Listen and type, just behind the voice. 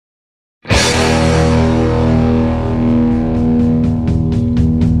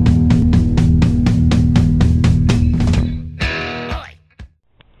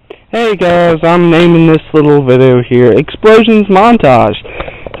Hey guys, I'm naming this little video here Explosions Montage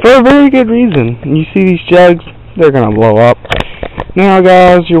for a very good reason. You see these jugs? They're gonna blow up. Now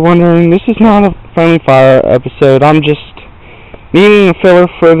guys, you're wondering, this is not a friendly fire episode. I'm just needing a filler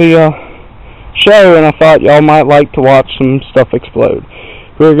for the show, and I thought y'all might like to watch some stuff explode.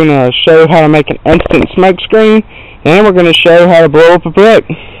 We're gonna show how to make an instant smoke screen, and we're gonna show how to blow up a brick.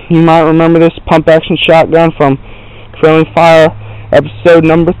 You might remember this pump action shotgun from Friendly Fire episode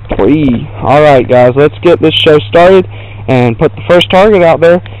number 3. Alright guys, let's get this show started and put the first target out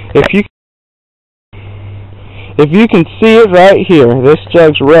there. If you can see it right here, this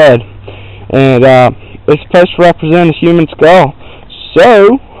jug's red, and it's supposed to represent a human skull.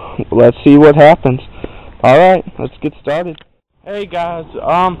 So let's see what happens. Alright, let's get started. Hey guys,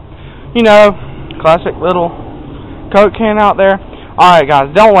 you know, classic little Coke can out there. Alright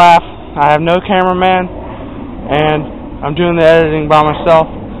guys, don't laugh. I have no cameraman, and I'm doing the editing by myself,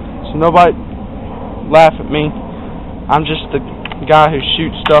 so nobody laugh at me. I'm just the guy who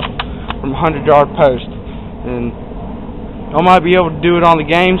shoots stuff from 100-yard post, and I might be able to do it on the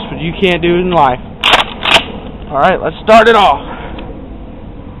games, but you can't do it in life. Alright, let's start it off.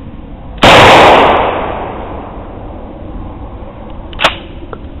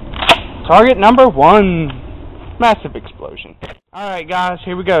 Target number 1, massive explosion. Alright guys,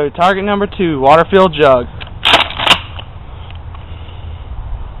 here we go. Target number 2, water-filled jug.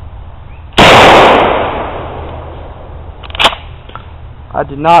 I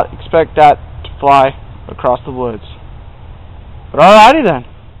did not expect that to fly across the woods. But alrighty then.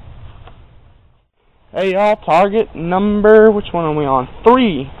 Hey y'all, target number, which one are we on?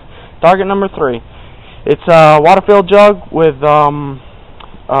 3. Target number 3. It's a water-filled jug with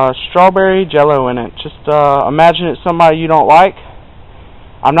strawberry jello in it. Just imagine it's somebody you don't like.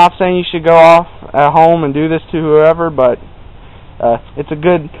 I'm not saying you should go off at home and do this to whoever, but it's a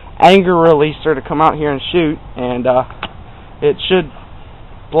good anger releaser to come out here and shoot, and it should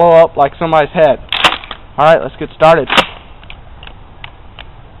blow up like somebody's head. Alright, let's get started.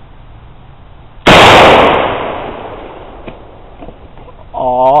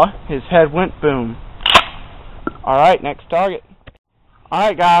 Aw, his head went boom. Alright, next target.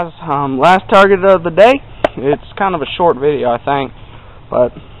 Alright guys, last target of the day. It's kind of a short video, I think,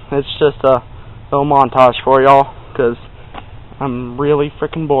 but it's just a little montage for y'all, because I'm really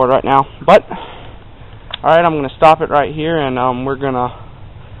freaking bored right now. But alright, I'm going to stop it right here, and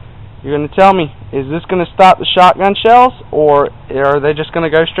you're going to tell me, is this going to stop the shotgun shells, or are they just going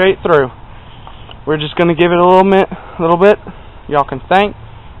to go straight through? We're just going to give it a little bit. Y'all can think.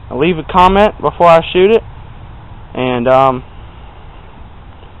 I'll leave a comment before I shoot it. And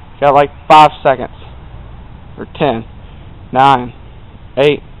got like 5 seconds. Or 10, 9,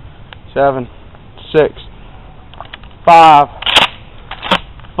 8, 7, 6, 5,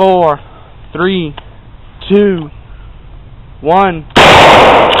 4, 3, 2, 1.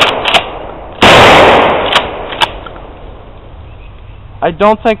 I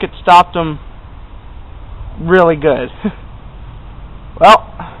don't think it stopped them really good. Well,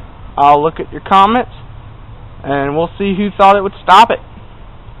 I'll look at your comments, and we'll see who thought it would stop it.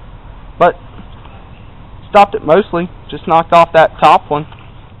 But stopped it mostly, just knocked off that top one.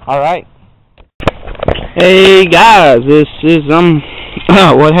 Alright. Hey guys, this is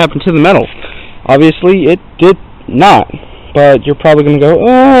what happened to the metal. Obviously it did not. But you're probably going to go,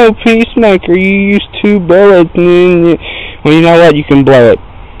 oh, Peacemaker, you used 2 bullets. Well, you know what? You can blow it.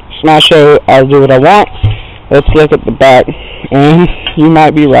 It's my show. I'll do what I want. Let's look at the back. And you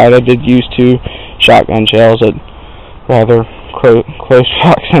might be right. I did use 2 shotgun shells at rather close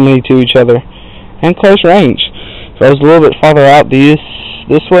proximity to each other and close range. If I was a little bit farther out, this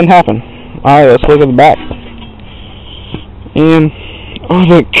wouldn't happen. Alright, let's look at the back. And, oh,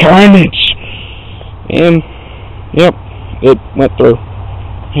 the carnage. And, yep. It went through,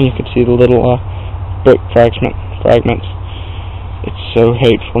 and you can see the little brick fragments. It's so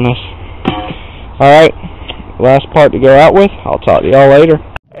hatefulness. Alright, last part to go out with. I'll talk to y'all later.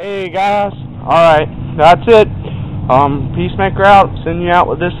 Hey guys, alright, that's it. Peacemaker out, sending you out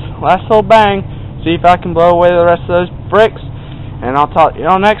with this last little bang. See if I can blow away the rest of those bricks, and I'll talk to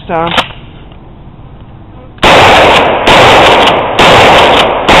y'all next time.